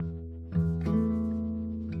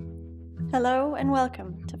Hello and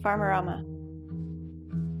welcome to Farmerama.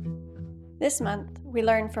 This month, we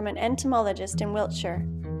learn from an entomologist in Wiltshire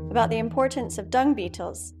about the importance of dung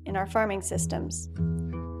beetles in our farming systems.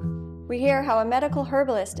 We hear how a medical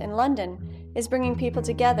herbalist in London is bringing people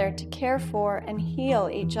together to care for and heal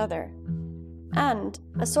each other. And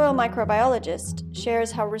a soil microbiologist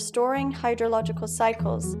shares how restoring hydrological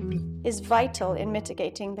cycles is vital in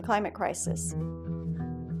mitigating the climate crisis.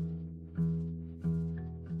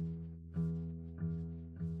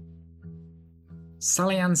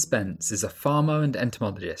 Sally Ann Spence is a farmer and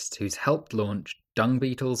entomologist who's helped launch Dung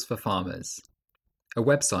Beetles for Farmers, a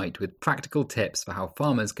website with practical tips for how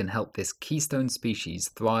farmers can help this keystone species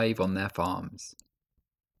thrive on their farms.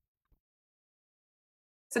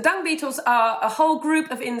 So dung beetles are a whole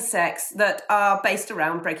group of insects that are based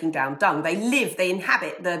around breaking down dung. They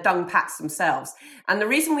inhabit the dung pats themselves. And the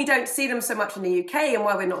reason we don't see them so much in the UK and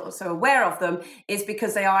why we're not so aware of them is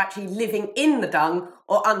because they are actually living in the dung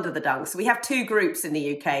or under the dung. So we have two groups in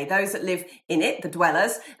the UK, those that live in it, the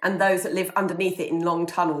dwellers, and those that live underneath it in long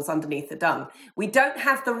tunnels underneath the dung. We don't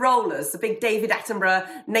have the rollers, the big David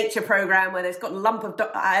Attenborough nature programme where there's got a lump of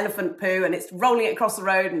elephant poo and it's rolling it across the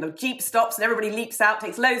road and the jeep stops and everybody leaps out,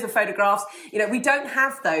 takes loads of photographs. We don't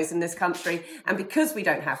have those in this country. And because we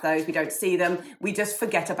don't have those, we don't see them, we just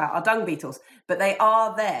forget about our dung beetles. But they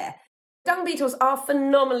are there. Dung beetles are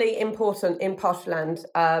phenomenally important in pastureland,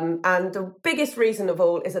 and the biggest reason of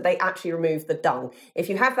all is that they actually remove the dung. If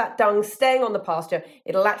you have that dung staying on the pasture,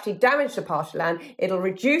 it'll actually damage the pastureland, it'll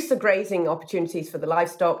reduce the grazing opportunities for the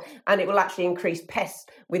livestock, and it will actually increase pests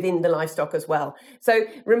within the livestock as well. So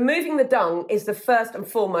removing the dung is the first and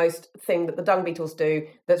foremost thing that the dung beetles do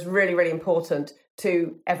that's really, really important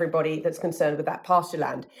to everybody that's concerned with that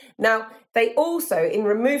pastureland. Now, they also, in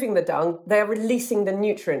removing the dung, they're releasing the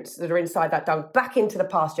nutrients that are inside that dung back into the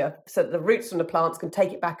pasture so that the roots from the plants can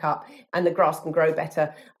take it back up and the grass can grow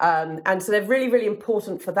better. And so they're really, really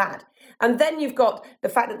important for that. And then you've got the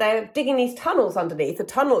fact that they're digging these tunnels underneath, the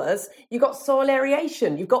tunnelers, you've got soil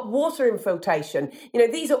aeration, you've got water infiltration.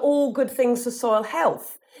 These are all good things for soil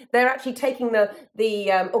health. They're actually taking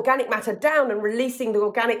the organic matter down and releasing the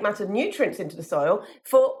organic matter nutrients into the soil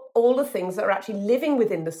for all the things that are actually living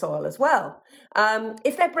within the soil as well.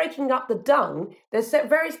 If they're breaking up the dung, there's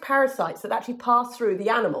various parasites that actually pass through the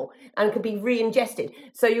animal and can be re-ingested.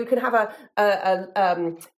 So you can have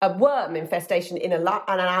a worm infestation in an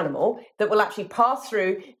animal that will actually pass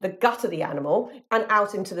through the gut of the animal and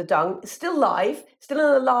out into the dung, still live, still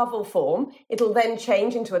in a larval form. It'll then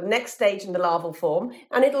change into a next stage in the larval form,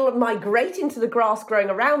 and it'll migrate into the grass growing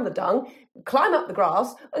around the dung, climb up the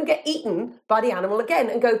grass and get eaten by the animal again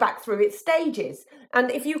and go back through its stages. And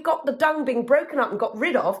if you've got the dung being broken up and got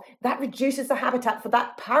rid of, that reduces the habitat for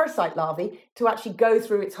that parasite larvae to actually go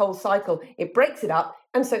through its whole cycle. It breaks it up,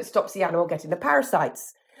 and so it stops the animal getting the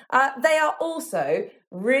parasites. They are also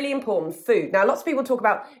really important food. Now, lots of people talk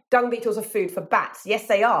about dung beetles are food for bats. Yes,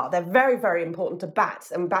 they are. They're very, very important to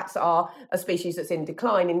bats, and bats are a species that's in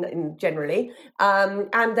decline in generally.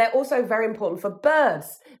 And they're also very important for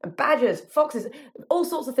birds, and badgers, foxes, all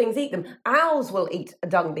sorts of things eat them. Owls will eat a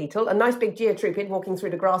dung beetle, a nice big geotrupid walking through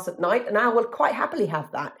the grass at night. An owl will quite happily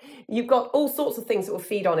have that. You've got all sorts of things that will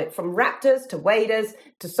feed on it, from raptors to waders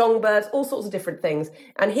to songbirds, all sorts of different things.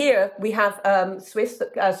 And here we have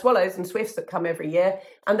swallows and swifts that come every year.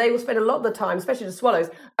 And they will spend a lot of the time, especially the swallows,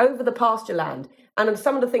 over the pasture land. And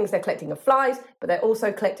some of the things they're collecting are flies, but they're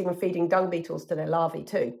also collecting and feeding dung beetles to their larvae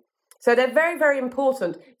too. So they're very, very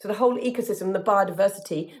important to the whole ecosystem, the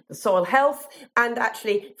biodiversity, the soil health, and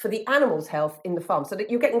actually for the animals' health in the farm. So that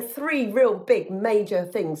you're getting three real big major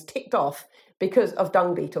things ticked off because of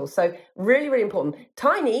dung beetles. So really, really important.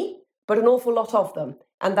 Tiny, but an awful lot of them.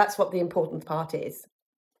 And that's what the important part is.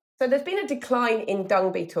 So there's been a decline in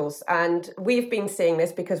dung beetles, and we've been seeing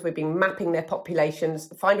this because we've been mapping their populations,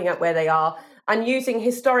 finding out where they are, and using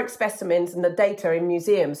historic specimens and the data in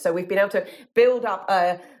museums. So we've been able to build up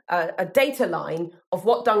a data line of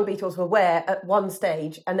what dung beetles were where at one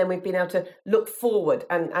stage, and then we've been able to look forward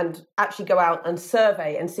and actually go out and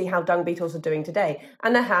survey and see how dung beetles are doing today.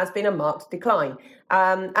 And there has been a marked decline.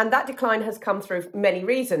 And that decline has come through many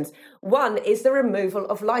reasons. One is the removal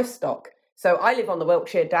of livestock. So I live on the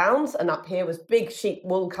Wiltshire Downs, and up here was big sheep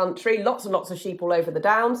wool country, lots and lots of sheep all over the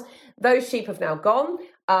downs. Those sheep have now gone,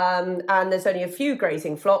 and there's only a few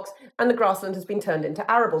grazing flocks, and the grassland has been turned into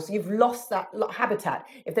arable. So you've lost that habitat.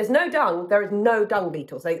 If there's no dung, there is no dung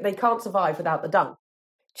beetles. They can't survive without the dung.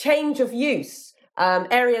 Change of use.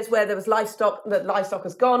 Areas where there was livestock, the livestock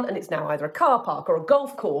has gone, and it's now either a car park or a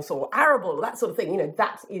golf course or arable, that sort of thing.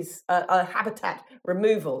 That is a habitat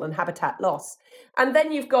removal and habitat loss. And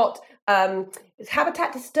then you've got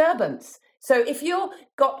habitat disturbance. So if you've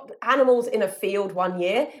got animals in a field one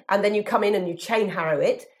year and then you come in and you chain harrow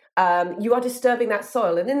it, you are disturbing that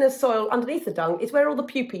soil, and in the soil underneath the dung is where all the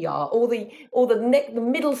pupae are, the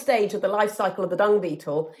middle stage of the life cycle of the dung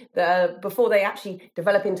beetle. Before they actually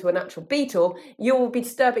develop into a natural beetle, you will be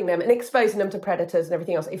disturbing them and exposing them to predators and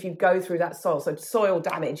everything else if you go through that soil. So soil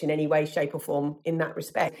damage in any way, shape, or form in that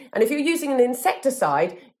respect. And if you're using an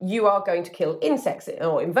insecticide, you are going to kill insects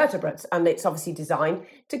or invertebrates, and it's obviously designed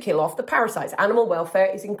to kill off the parasites. Animal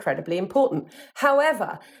welfare is incredibly important.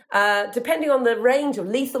 However, depending on the range of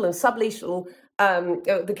lethal and sublethal,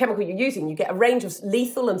 the chemical you're using, you get a range of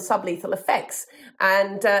lethal and sublethal effects.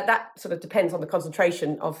 And that sort of depends on the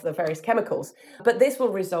concentration of the various chemicals. But this will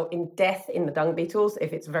result in death in the dung beetles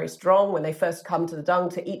if it's very strong when they first come to the dung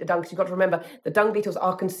to eat the dung. Because you've got to remember, the dung beetles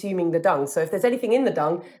are consuming the dung. So if there's anything in the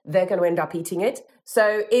dung, they're going to end up eating it.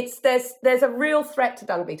 So there's a real threat to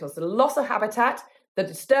dung beetles: the loss of habitat, the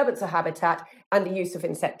disturbance of habitat, and the use of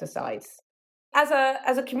insecticides. As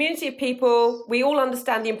a community of people, we all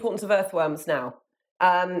understand the importance of earthworms now.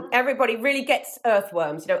 Everybody really gets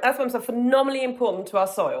earthworms. Earthworms are phenomenally important to our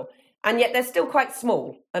soil, and yet they're still quite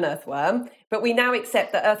small, an earthworm. But we now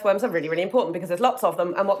accept that earthworms are really, really important because there's lots of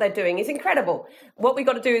them, and what they're doing is incredible. What we've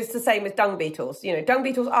got to do is the same with dung beetles. Dung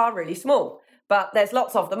beetles are really small, but there's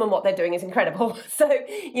lots of them, and what they're doing is incredible. So,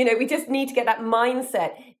 we just need to get that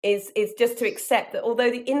mindset is just to accept that although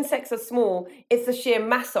the insects are small, it's the sheer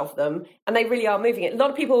mass of them, and they really are moving it. A lot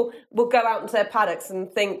of people will go out into their paddocks and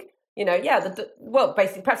think,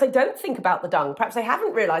 basically, perhaps they don't think about the dung. Perhaps they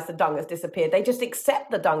haven't realised the dung has disappeared. They just accept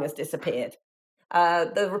the dung has disappeared.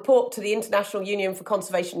 The report to the International Union for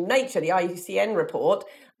Conservation of Nature, the IUCN report,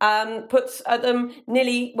 puts them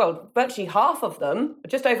virtually half of them,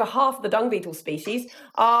 just over half of the dung beetle species,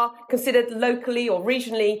 are considered locally or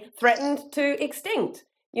regionally threatened to extinct.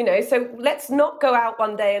 So let's not go out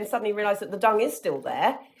one day and suddenly realise that the dung is still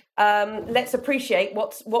there. Let's appreciate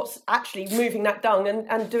what's actually moving that dung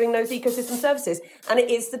and doing those ecosystem services. And it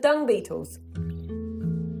is the dung beetles.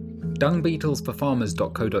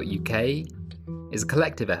 Dungbeetlesforfarmers.co.uk is a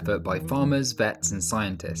collective effort by farmers, vets and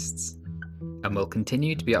scientists, and will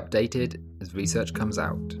continue to be updated as research comes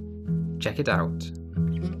out. Check it out.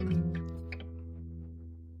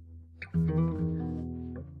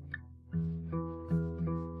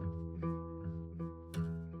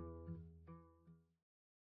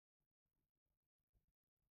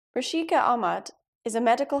 Rashika Ahmad is a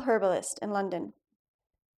medical herbalist in London.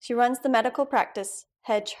 She runs the medical practice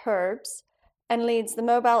Hedge Herbs and leads the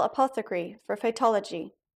Mobile Apothecary for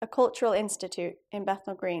Phytology, a cultural institute in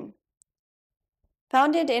Bethnal Green.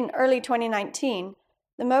 Founded in early 2019,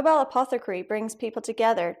 the Mobile Apothecary brings people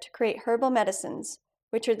together to create herbal medicines,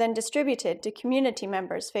 which are then distributed to community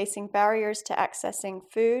members facing barriers to accessing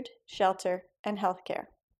food, shelter, and healthcare.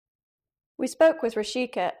 We spoke with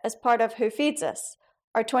Rashika as part of Who Feeds Us,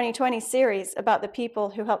 our 2020 series about the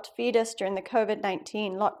people who helped feed us during the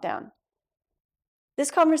COVID-19 lockdown.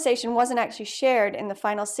 This conversation wasn't actually shared in the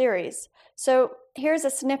final series, so here's a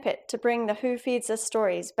snippet to bring the Who Feeds Us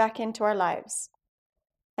stories back into our lives.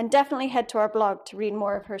 And definitely head to our blog to read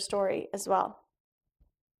more of her story as well.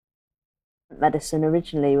 Medicine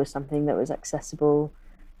originally was something that was accessible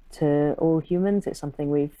to all humans. It's something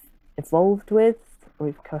we've evolved with.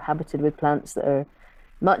 We've cohabited with plants that are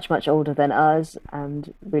much, much older than us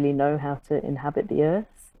and really know how to inhabit the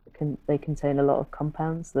earth. They contain a lot of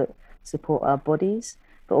compounds that support our bodies,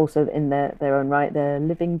 but also in their own right, they're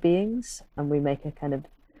living beings, and we make a kind of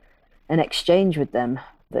an exchange with them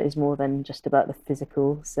that is more than just about the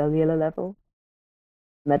physical cellular level.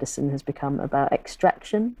 Medicine has become about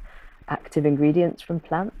extraction, active ingredients from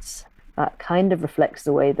plants. That kind of reflects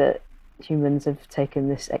the way that humans have taken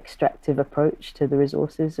this extractive approach to the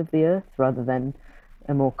resources of the earth rather than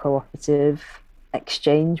a more cooperative,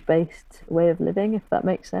 exchange-based way of living, if that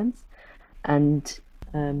makes sense. And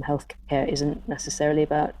healthcare isn't necessarily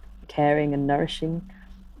about caring and nourishing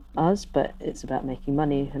us, but it's about making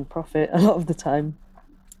money and profit a lot of the time.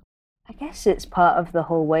 I guess it's part of the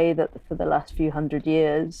whole way that for the last few hundred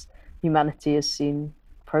years, humanity has seen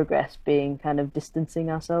progress being kind of distancing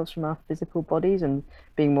ourselves from our physical bodies and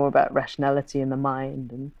being more about rationality in the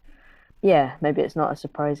mind. And yeah, maybe it's not a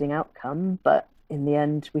surprising outcome, but in the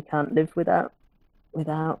end, we can't live without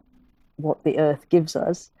what the earth gives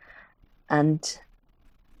us. And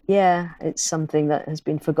yeah, it's something that has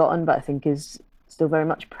been forgotten, but I think is still very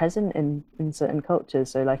much present in certain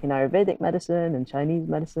cultures. So like in Ayurvedic medicine and Chinese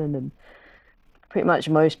medicine and pretty much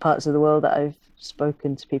most parts of the world that I've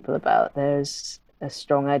spoken to people about, there's a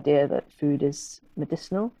strong idea that food is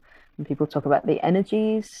medicinal. And people talk about the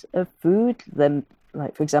energies of food, the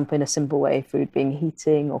like, for example, in a simple way, food being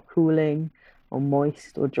heating or cooling or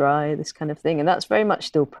moist or dry, this kind of thing. And that's very much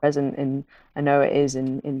still present I know it is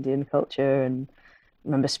in Indian culture. And I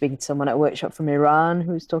remember speaking to someone at a workshop from Iran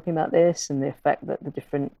who was talking about this and the effect that the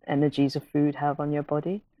different energies of food have on your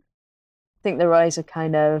body. I think the rise of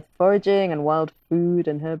kind of foraging and wild food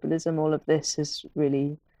and herbalism, all of this has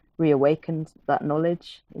really reawakened that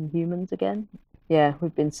knowledge in humans again. Yeah,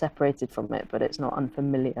 we've been separated from it, but it's not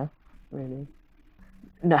unfamiliar, really.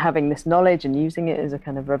 Not having this knowledge and using it is a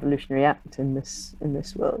kind of revolutionary act in this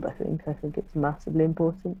world. I think it's massively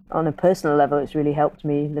important. On a personal level, it's really helped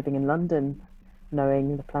me living in London,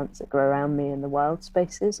 knowing the plants that grow around me in the wild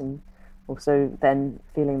spaces, and also then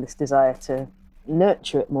feeling this desire to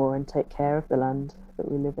nurture it more and take care of the land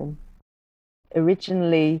that we live in.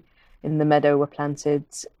 Originally, in the meadow were planted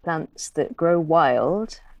plants that grow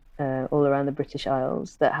wild all around the British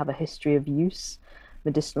Isles that have a history of use,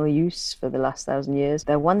 medicinal use for the last 1,000 years.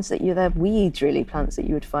 They're ones they're weeds, really, plants that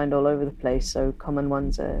you would find all over the place. So common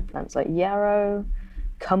ones are plants like yarrow,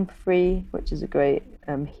 comfrey, which is a great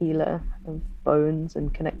healer of bones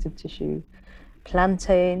and connective tissue,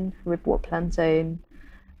 plantain, ribwort plantain.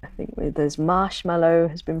 I think there's marshmallow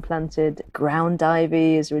has been planted. Ground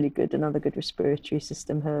ivy is really good, another good respiratory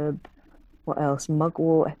system herb. What else?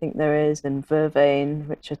 Mugwort, I think there is, and vervain,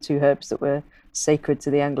 which are two herbs that were sacred to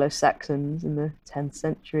the Anglo-Saxons in the 10th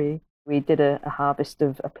century. We did a harvest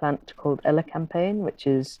of a plant called elecampane, which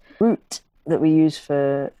is root that we use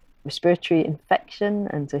for respiratory infection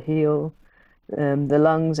and to heal the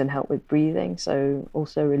lungs and help with breathing. So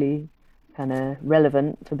also really kind of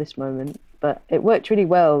relevant for this moment. But it worked really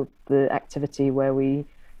well, the activity where we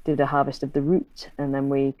did a harvest of the root and then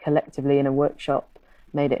we collectively in a workshop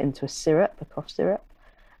made it into a syrup, a cough syrup.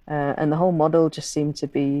 And the whole model just seemed to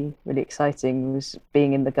be really exciting. It was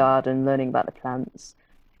being in the garden, learning about the plants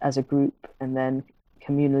as a group and then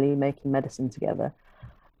communally making medicine together.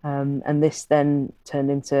 And this then turned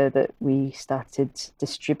into that we started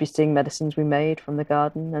distributing medicines we made from the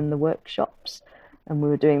garden and the workshops. And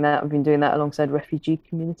we've been doing that alongside Refugee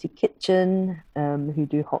Community Kitchen, who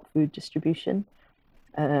do hot food distribution,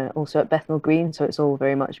 also at Bethnal Green. So it's all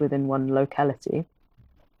very much within one locality.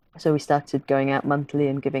 So we started going out monthly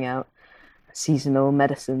and giving out seasonal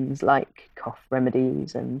medicines like cough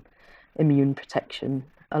remedies and immune protection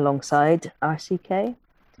alongside RCK.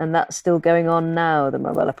 And that's still going on now, the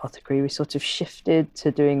Mobile Apothecary. We sort of shifted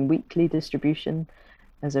to doing weekly distribution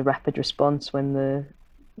as a rapid response when the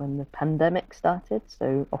pandemic started.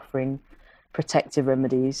 So offering protective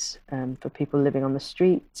remedies for people living on the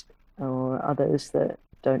street or others that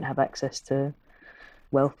don't have access to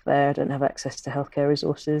welfare, don't have access to healthcare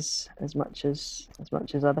resources as much as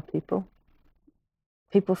other people.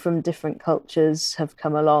 People from different cultures have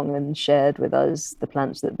come along and shared with us the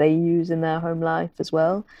plants that they use in their home life as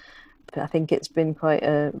well. But I think it's been quite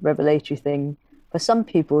a revelatory thing for some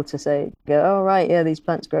people to go, oh, right, yeah, these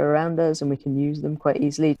plants grow around us and we can use them quite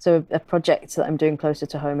easily. So a project that I'm doing closer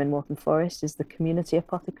to home in Moreton Forest is the Community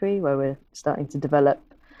Apothecary, where we're starting to develop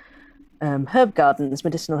herb gardens,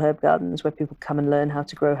 medicinal herb gardens, where people come and learn how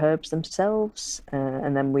to grow herbs themselves.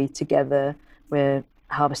 And then we're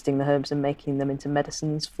harvesting the herbs and making them into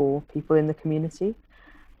medicines for people in the community.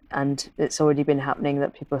 And it's already been happening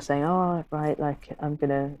that people are saying, oh, right, like I'm going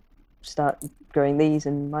to start growing these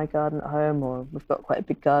in my garden at home, or we've got quite a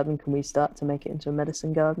big garden, can we start to make it into a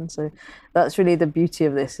medicine garden? So that's really the beauty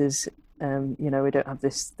of this is, we don't have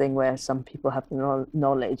this thing where some people have the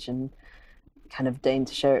knowledge and kind of deign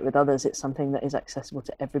to share it with others. It's something that is accessible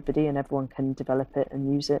to everybody and everyone can develop it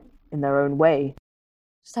and use it in their own way.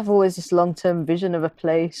 Just have always this long-term vision of a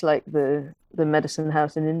place like the medicine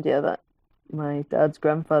house in India that my dad's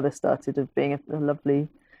grandfather started, of being a lovely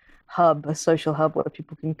hub, a social hub where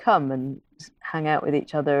people can come and hang out with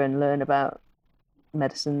each other and learn about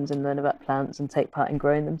medicines and learn about plants and take part in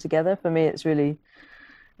growing them together. For me, it's really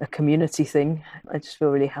a community thing. I just feel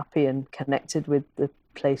really happy and connected with the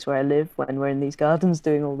place where I live when we're in these gardens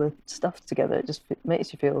doing all the stuff together. It just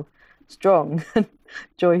makes you feel strong and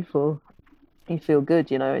joyful. You feel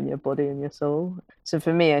good, in your body and your soul. So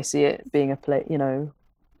for me, I see it being a place,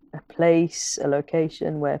 a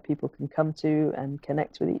location where people can come to and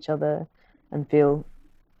connect with each other and feel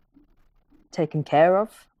taken care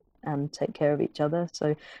of and take care of each other.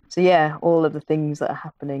 So yeah, all of the things that are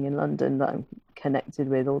happening in London that I'm connected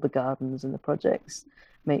with, all the gardens and the projects,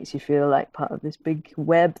 makes you feel like part of this big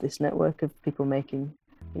web, this network of people making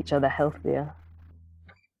each other healthier.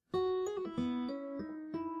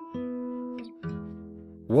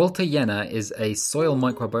 Walter Jenner is a soil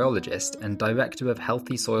microbiologist and director of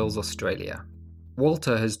Healthy Soils Australia.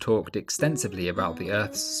 Walter has talked extensively about the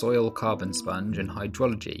Earth's soil carbon sponge and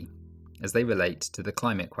hydrology as they relate to the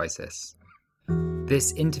climate crisis.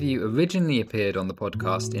 This interview originally appeared on the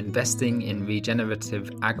podcast Investing in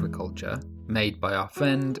Regenerative Agriculture, made by our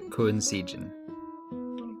friend Kuran Sejan.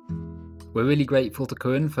 We're really grateful to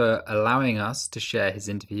Kuran for allowing us to share his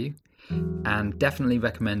interview, and definitely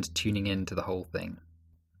recommend tuning in to the whole thing.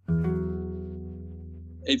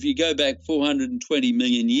 If you go back 420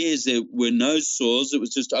 million years, there were no soils. It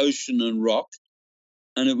was just ocean and rock.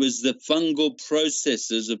 And it was the fungal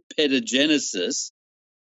processes of pedogenesis,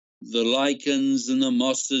 the lichens and the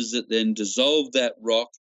mosses that then dissolved that rock,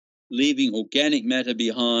 leaving organic matter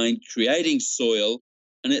behind, creating soil.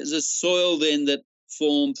 And it was a soil then that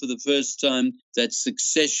formed for the first time that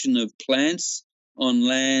succession of plants on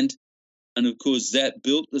land. And of course, that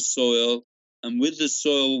built the soil. And with the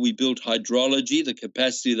soil, we built hydrology, the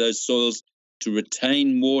capacity of those soils to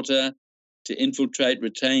retain water, to infiltrate,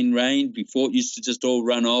 retain rain. Before it used to just all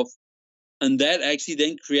run off. And that actually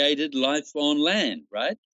then created life on land,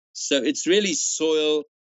 right? So it's really soil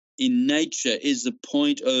in nature is the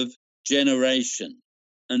point of generation.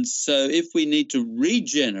 And so if we need to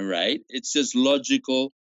regenerate, it's just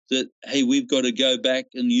logical that, hey, we've got to go back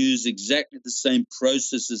and use exactly the same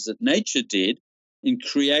processes that nature did in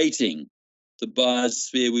creating the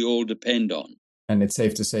biosphere we all depend on. And it's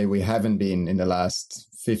safe to say we haven't been in the last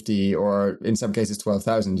 50 or in some cases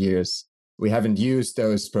 12,000 years. We haven't used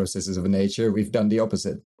those processes of nature. We've done the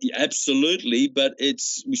opposite. Yeah, absolutely. But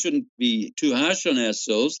we shouldn't be too harsh on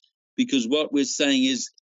ourselves, because what we're saying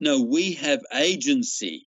is, no, we have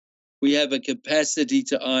agency. We have a capacity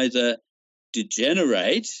to either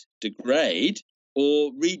degenerate, degrade,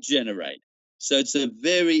 or regenerate. So it's a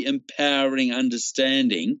very empowering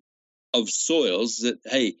understanding of soils that,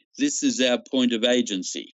 hey, this is our point of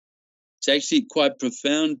agency. It's actually quite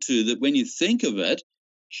profound too that when you think of it,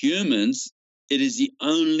 humans, it is the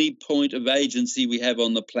only point of agency we have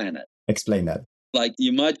on the planet. Explain that. Like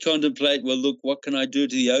you might contemplate, well, look, what can I do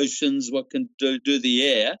to the oceans? What can do the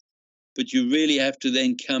air? But you really have to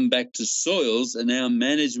then come back to soils and our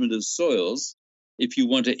management of soils if you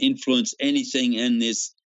want to influence anything in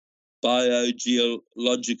this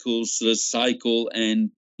biogeological sort of cycle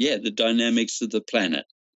and the dynamics of the planet.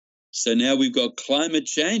 So now we've got climate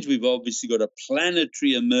change. We've obviously got a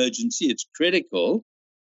planetary emergency. It's critical.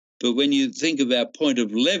 But when you think of our point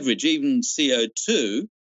of leverage, even CO2,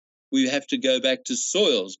 we have to go back to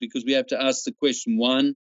soils because we have to ask the question,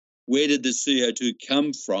 one, where did the CO2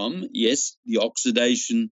 come from? Yes, the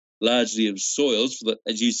oxidation largely of soils,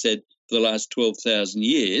 as you said, for the last 12,000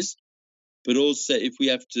 years. But also if we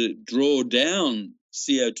have to draw down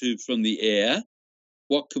CO2 from the air,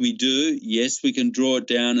 what can we do? Yes, we can draw it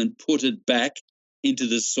down and put it back into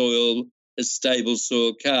the soil as stable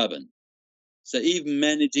soil carbon. So even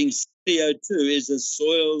managing CO2 is a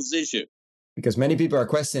soils issue. Because many people are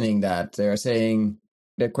questioning that. They're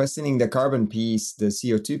questioning the carbon piece, the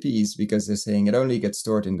CO2 piece, because they're saying it only gets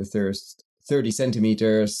stored in the first 30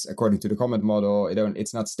 centimeters, according to the Comet model.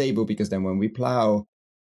 It's not stable because then when we plow,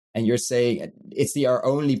 and you're saying our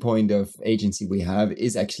only point of agency we have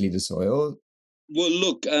is actually the soil. Well,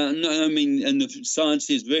 look, and the science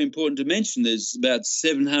here is very important to mention. There's about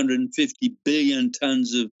 750 billion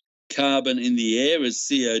tons of carbon in the air as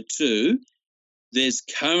CO2. There's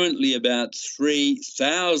currently about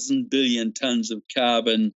 3,000 billion tons of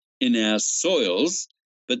carbon in our soils,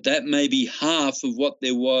 but that may be half of what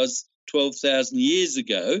there was 12,000 years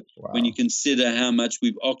ago. Wow. When you consider how much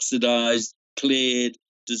we've oxidized, cleared,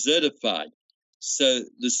 desertified. So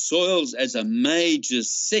the soils as a major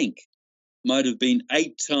sink might have been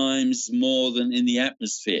 8 times more than in the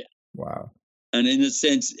atmosphere. Wow. And in a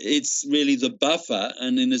sense, it's really the buffer.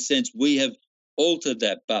 And in a sense, we have altered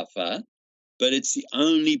that buffer, but it's the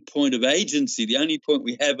only point of agency, the only point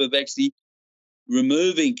we have of actually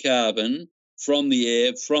removing carbon from the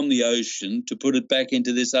air, from the ocean, to put it back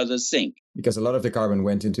into this other sink. Because a lot of the carbon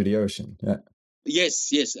went into the ocean. Yeah.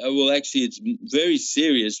 Yes. Well, actually, it's very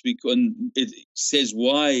serious because it says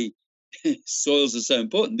why soils are so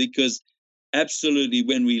important, because absolutely,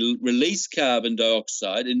 when we release carbon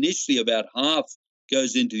dioxide, initially about half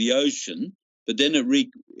goes into the ocean, but then it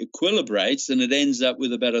re-equilibrates and it ends up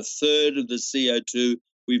with about a third of the CO2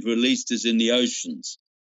 we've released is in the oceans.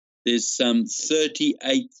 There's some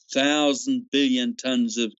 38,000 billion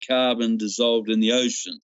tons of carbon dissolved in the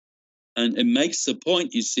ocean. And it makes the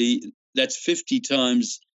point, you see, that's 50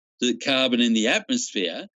 times the carbon in the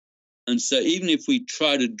atmosphere. And so even if we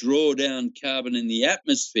try to draw down carbon in the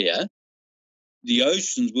atmosphere, the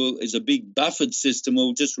oceans is a big buffered system,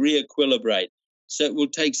 will just re-equilibrate. So it will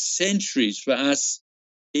take centuries for us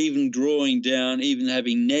even drawing down, even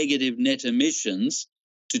having negative net emissions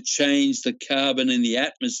to change the carbon in the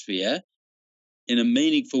atmosphere in a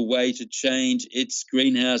meaningful way to change its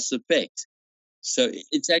greenhouse effect. So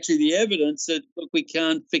it's actually the evidence that, look, we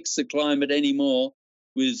can't fix the climate anymore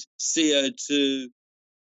with CO2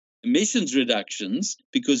 emissions reductions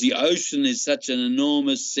because the ocean is such an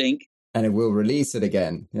enormous sink. And it will release it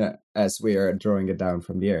again, as we are drawing it down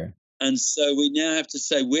from the air. And so we now have to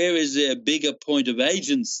say, where is there a bigger point of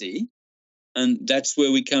agency? And that's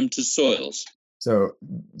where we come to soils. So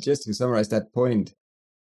just to summarize that point,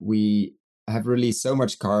 we have released so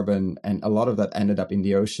much carbon and a lot of that ended up in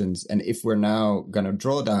the oceans. And if we're now going to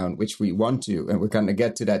draw down, which we want to, and we're going to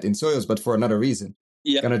get to that in soils, but for another reason,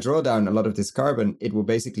 going to draw down a lot of this carbon, it will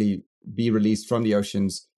basically be released from the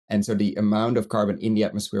oceans. And so the amount of carbon in the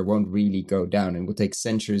atmosphere won't really go down, and will take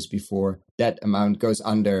centuries before that amount goes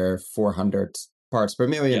under 400 parts per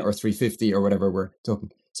million or 350 or whatever we're talking.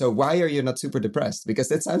 So why are you not super depressed? Because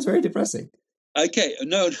that sounds very depressing. Okay,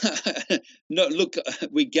 no, look,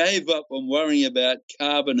 we gave up on worrying about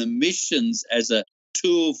carbon emissions as a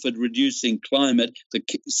tool for reducing climate. The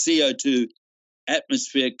CO2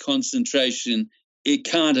 atmosphere concentration, it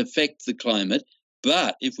can't affect the climate.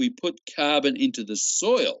 But if we put carbon into the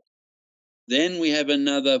soil, then we have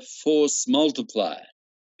another force multiplier.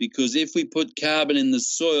 Because if we put carbon in the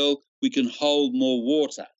soil, we can hold more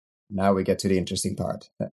water. Now we get to the interesting part.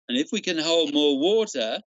 And if we can hold more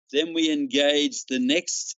water, then we engage the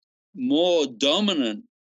next more dominant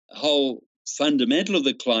whole fundamental of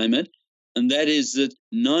the climate, and that is that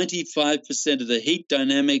 95% of the heat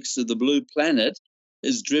dynamics of the blue planet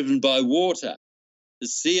is driven by water. The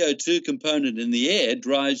CO2 component in the air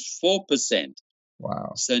drives 4%.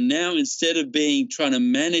 Wow. So now instead of trying to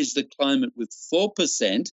manage the climate with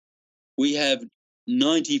 4%, we have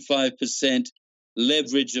 95%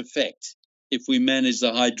 leverage effect if we manage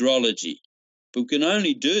the hydrology. But we can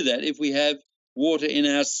only do that if we have water in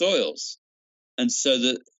our soils. And so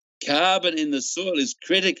the carbon in the soil is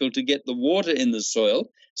critical to get the water in the soil.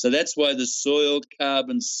 So that's why the soil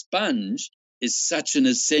carbon sponge is such an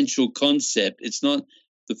essential concept. It's not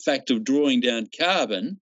the fact of drawing down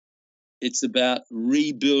carbon. It's about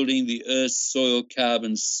rebuilding the Earth's soil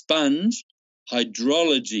carbon sponge,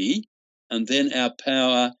 hydrology, and then our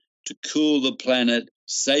power to cool the planet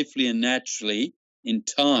safely and naturally in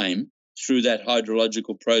time through that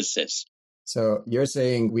hydrological process. So you're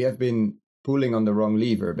saying we have been pulling on the wrong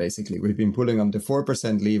lever, basically. We've been pulling on the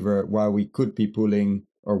 4% lever while we could be pulling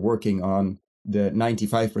or working on the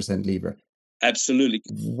 95% lever. Absolutely.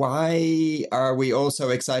 Why are we all so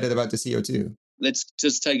excited about the CO2? Let's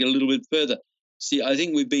just take it a little bit further. See, I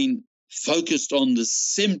think we've been focused on the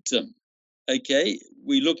symptom. Okay,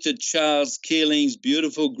 we looked at Charles Keeling's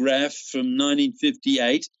beautiful graph from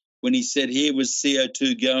 1958 when he said here was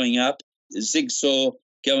CO2 going up, zigzag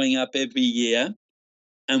going up every year.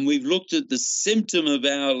 And we've looked at the symptom of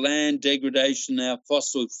our land degradation, our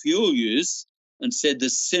fossil fuel use, and said the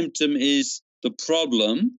symptom is the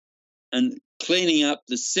problem and cleaning up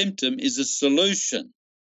the symptom is a solution.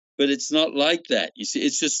 But it's not like that. You see,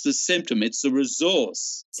 it's just the symptom. It's the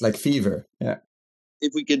resource. It's like fever. Yeah.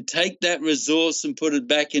 If we can take that resource and put it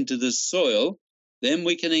back into the soil, then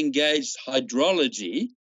we can engage hydrology.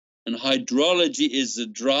 And hydrology is the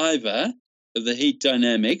driver of the heat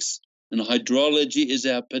dynamics. And hydrology is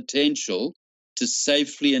our potential to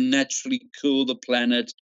safely and naturally cool the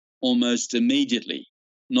planet almost immediately,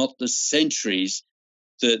 not the centuries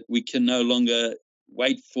that we can no longer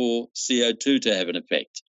wait for CO2 to have an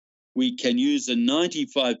effect. We can use a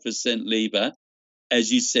 95% lever,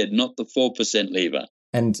 as you said, not the 4% lever.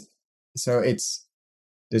 And so it's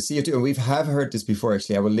the CO2, and we've heard this before,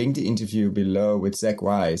 actually. I will link the interview below with Zach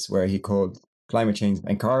Wise, where he called climate change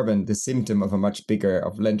and carbon the symptom of a much bigger,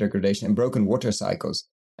 of land degradation and broken water cycles.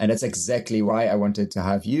 And that's exactly why I wanted to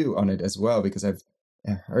have you on it as well, because I've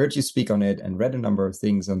heard you speak on it and read a number of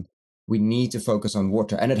things on we need to focus on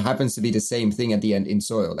water. And it happens to be the same thing at the end in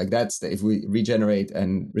soil. Like if we regenerate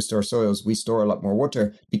and restore soils, we store a lot more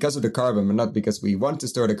water because of the carbon, but not because we want to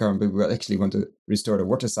store the carbon, but we actually want to restore the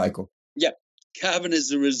water cycle. Yeah. Carbon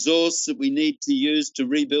is a resource that we need to use to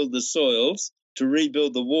rebuild the soils, to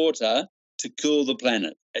rebuild the water, to cool the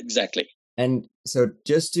planet. Exactly. And so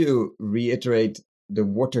just to reiterate the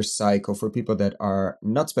water cycle for people that are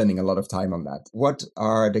not spending a lot of time on that, what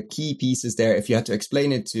are the key pieces there? If you had to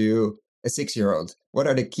explain it to a 6-year-old, what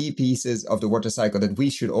are the key pieces of the water cycle that we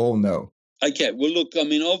should all know? Okay, well, look, I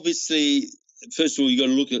mean, obviously, first of all, you've got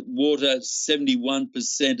to look at water.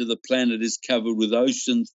 71% of the planet is covered with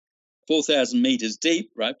oceans, 4,000 meters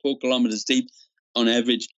deep, right? 4 kilometers deep on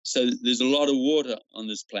average. So there's a lot of water on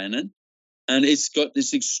this planet. And it's got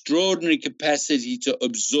this extraordinary capacity to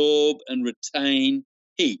absorb and retain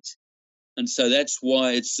heat. And so that's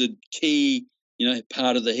why it's a key,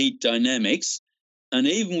 part of the heat dynamics. And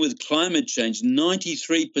even with climate change,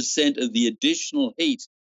 93% of the additional heat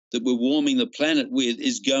that we're warming the planet with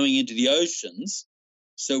is going into the oceans.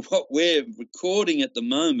 So what we're recording at the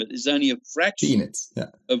moment is only a fraction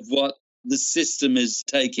of what the system is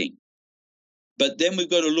taking. But then we've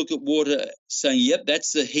got to look at water saying, yep,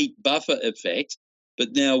 that's the heat buffer effect. But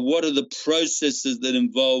now what are the processes that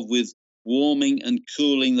involve with warming and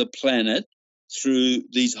cooling the planet through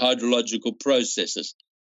these hydrological processes?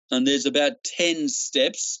 And there's about 10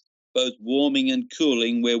 steps, both warming and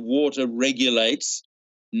cooling, where water regulates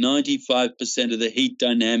 95% of the heat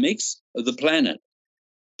dynamics of the planet.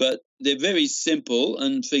 But they're very simple.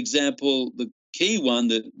 And for example, the key one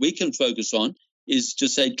that we can focus on is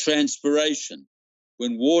just say transpiration.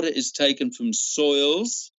 When water is taken from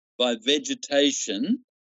soils by vegetation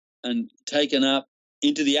and taken up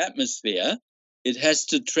into the atmosphere, it has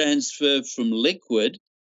to transfer from liquid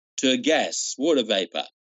to a gas, water vapor.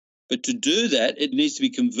 But to do that, it needs to be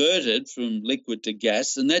converted from liquid to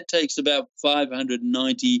gas, and that takes about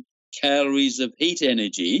 590 calories of heat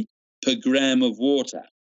energy per gram of water.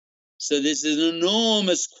 So there's an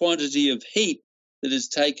enormous quantity of heat that is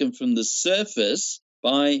taken from the surface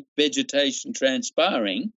by vegetation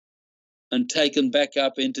transpiring and taken back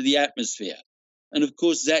up into the atmosphere. And of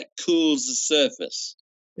course, that cools the surface.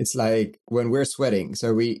 It's like when we're sweating.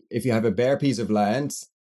 So if you have a bare piece of land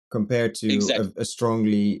compared to a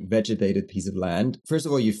strongly vegetated piece of land, first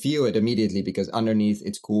of all, you feel it immediately because underneath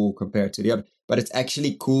it's cool compared to the other, but it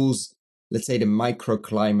actually cools, let's say, the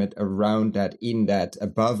microclimate around that, in that,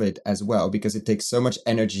 above it as well, because it takes so much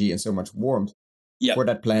energy and so much warmth for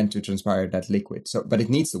that plant to transpire that liquid. So, but it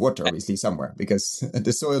needs the water, obviously, somewhere, because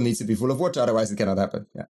the soil needs to be full of water, otherwise it cannot happen.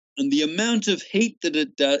 Yeah. And the amount of heat that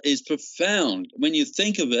it does is profound. When you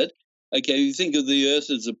think of it, you think of the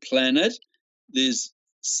Earth as a planet, there's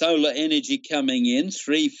solar energy coming in,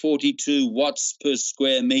 342 watts per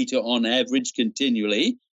square meter on average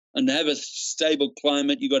continually. And to have a stable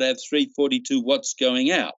climate, you've got to have 342 watts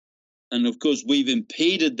going out. And of course, we've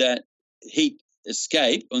impeded that heat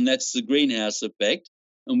escape, and that's the greenhouse effect.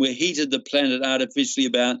 And we've heated the planet artificially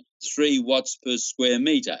about 3 watts per square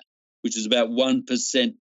meter, which is about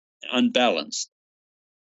 1% unbalanced.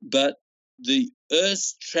 But the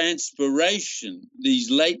Earth's transpiration, these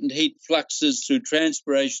latent heat fluxes through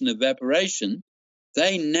transpiration, evaporation,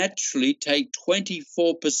 they naturally take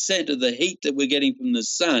 24% of the heat that we're getting from the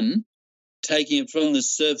sun, taking it from the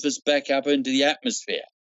surface back up into the atmosphere.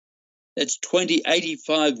 That's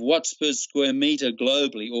 85 watts per square meter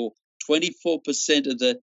globally, or 24% of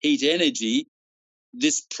the heat energy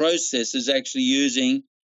this process is actually using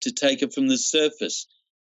to take it from the surface.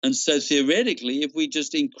 And so theoretically, if we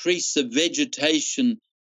just increase the vegetation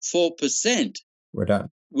 4%, we're done.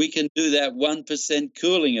 We can do that 1%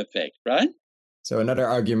 cooling effect, right? So another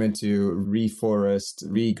argument to reforest,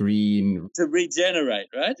 regreen. To regenerate,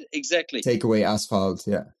 right? Exactly. Take away asphalt,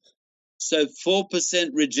 yeah. So 4%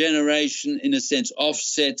 regeneration, in a sense,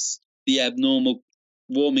 offsets the abnormal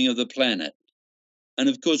warming of the planet. And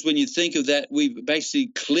of course, when you think of that, we've basically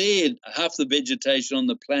cleared half the vegetation on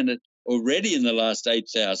the planet already in the last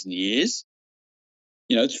 8,000 years,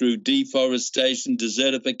 through deforestation,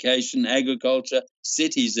 desertification, agriculture,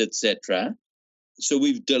 cities, etc. So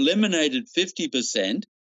we've eliminated 50%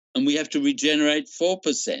 and we have to regenerate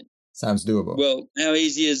 4%. Sounds doable. Well, how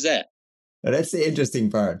easy is that? That's the interesting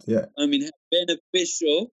part, yeah. I mean, how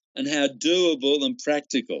beneficial and how doable and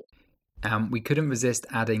practical. We couldn't resist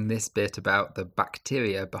adding this bit about the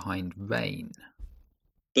bacteria behind rain.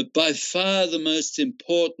 But by far the most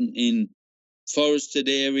important in forested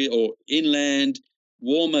area or inland,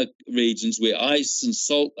 warmer regions where ice and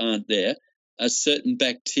salt aren't there, are certain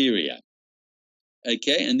bacteria.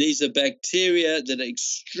 Okay, and these are bacteria that are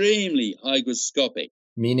extremely hygroscopic.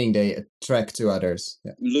 Meaning they attract to others.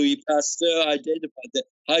 Yeah. Louis Pasteur identified that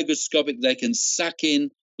hygroscopic, they can suck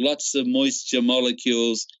in lots of moisture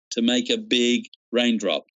molecules to make a big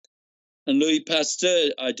raindrop. And Louis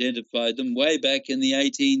Pasteur identified them way back in the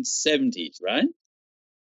 1870s, right?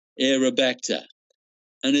 Aerobacter.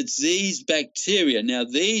 And it's these bacteria. Now,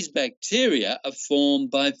 these bacteria are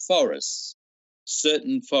formed by forests,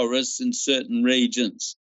 certain forests in certain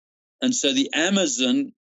regions. And so the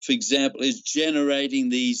Amazon, for example, is generating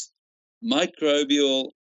these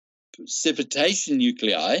microbial precipitation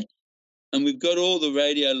nuclei. And we've got all the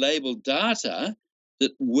radio-labeled data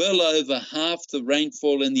that well over half the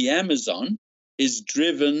rainfall in the Amazon is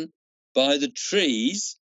driven by the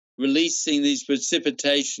trees releasing these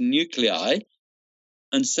precipitation nuclei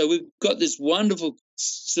And so we've got this wonderful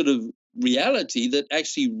sort of reality that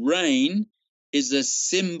actually rain is a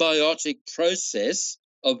symbiotic process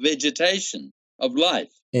of vegetation, of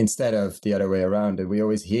life. Instead of the other way around. And we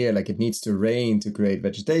always hear like it needs to rain to create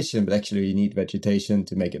vegetation, but actually you need vegetation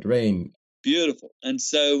to make it rain. Beautiful. And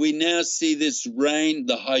so we now see this rain,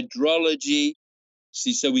 the hydrology.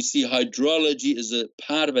 So we see hydrology as a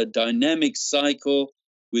part of a dynamic cycle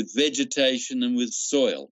with vegetation and with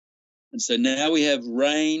soil. And so now we have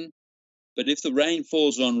rain, but if the rain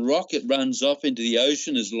falls on rock, it runs off into the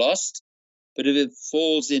ocean, is lost. But if it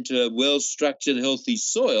falls into a well-structured, healthy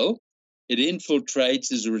soil, it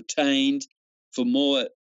infiltrates, is retained for more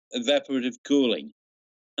evaporative cooling.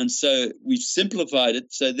 And so we've simplified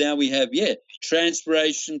it. So now we have,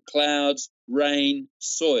 transpiration, clouds, rain,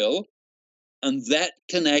 soil, and that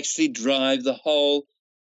can actually drive the whole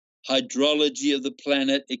hydrology of the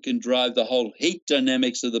planet. It can drive the whole heat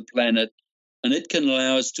dynamics of the planet, and it can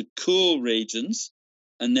allow us to cool regions.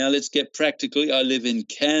 And now let's get practical. I live in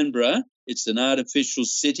Canberra. It's an artificial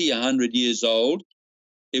city, 100 years old.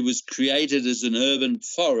 It was created as an urban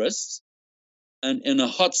forest. And in a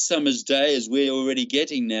hot summer's day, as we're already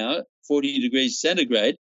getting now, 40 degrees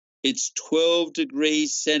centigrade, it's 12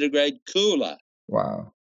 degrees centigrade cooler.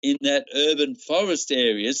 Wow. In that urban forest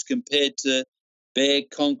areas compared to bare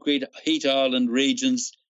concrete heat island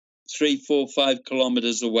regions 3, 4, 5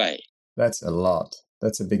 kilometers away. That's a lot.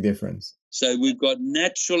 That's a big difference. So we've got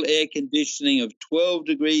natural air conditioning of 12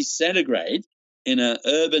 degrees centigrade in an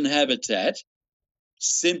urban habitat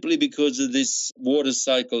simply because of this water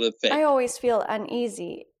cycle effect. I always feel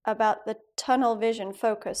uneasy about the tunnel vision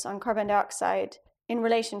focus on carbon dioxide in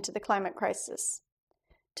relation to the climate crisis.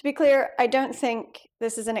 To be clear, I don't think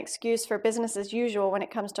this is an excuse for business as usual when it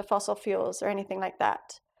comes to fossil fuels or anything like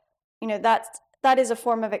that. That is a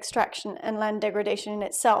form of extraction and land degradation in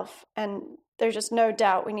itself, and there's just no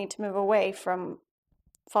doubt we need to move away from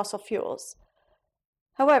fossil fuels.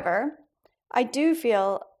 However, I do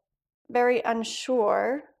feel very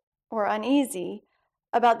unsure or uneasy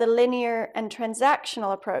about the linear and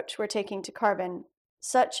transactional approach we're taking to carbon,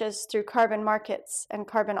 such as through carbon markets and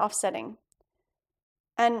carbon offsetting.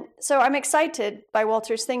 And so I'm excited by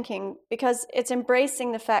Walter's thinking because it's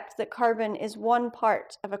embracing the fact that carbon is one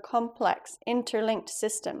part of a complex, interlinked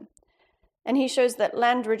system. And he shows that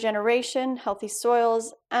land regeneration, healthy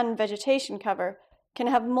soils, and vegetation cover can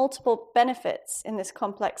have multiple benefits in this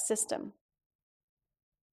complex system.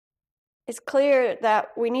 It's clear that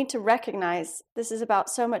we need to recognize this is about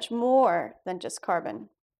so much more than just carbon.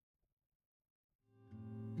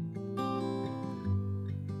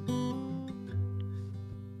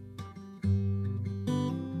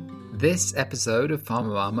 This episode of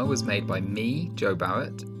Farmerama was made by me, Joe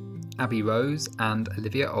Barrett, Abby Rose, and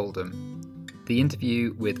Olivia Oldham. The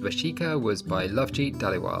interview with Rashika was by Lovejeet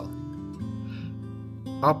Dhaliwal.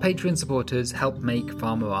 Our Patreon supporters help make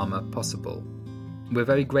Farmerama possible. We're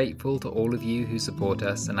very grateful to all of you who support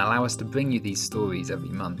us and allow us to bring you these stories every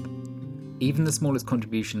month. Even the smallest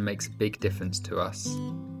contribution makes a big difference to us.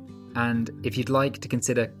 And if you'd like to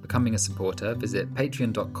consider becoming a supporter, visit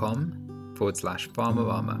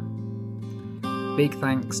patreon.com/Farmerama. Big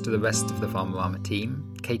thanks to the rest of the Farmerama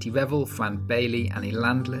team: Katie Revel, Fran Bailey, Annie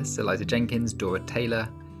Landless, Eliza Jenkins, Dora Taylor,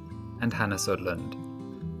 and Hannah Sutherland.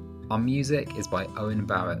 Our music is by Owen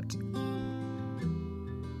Barrett.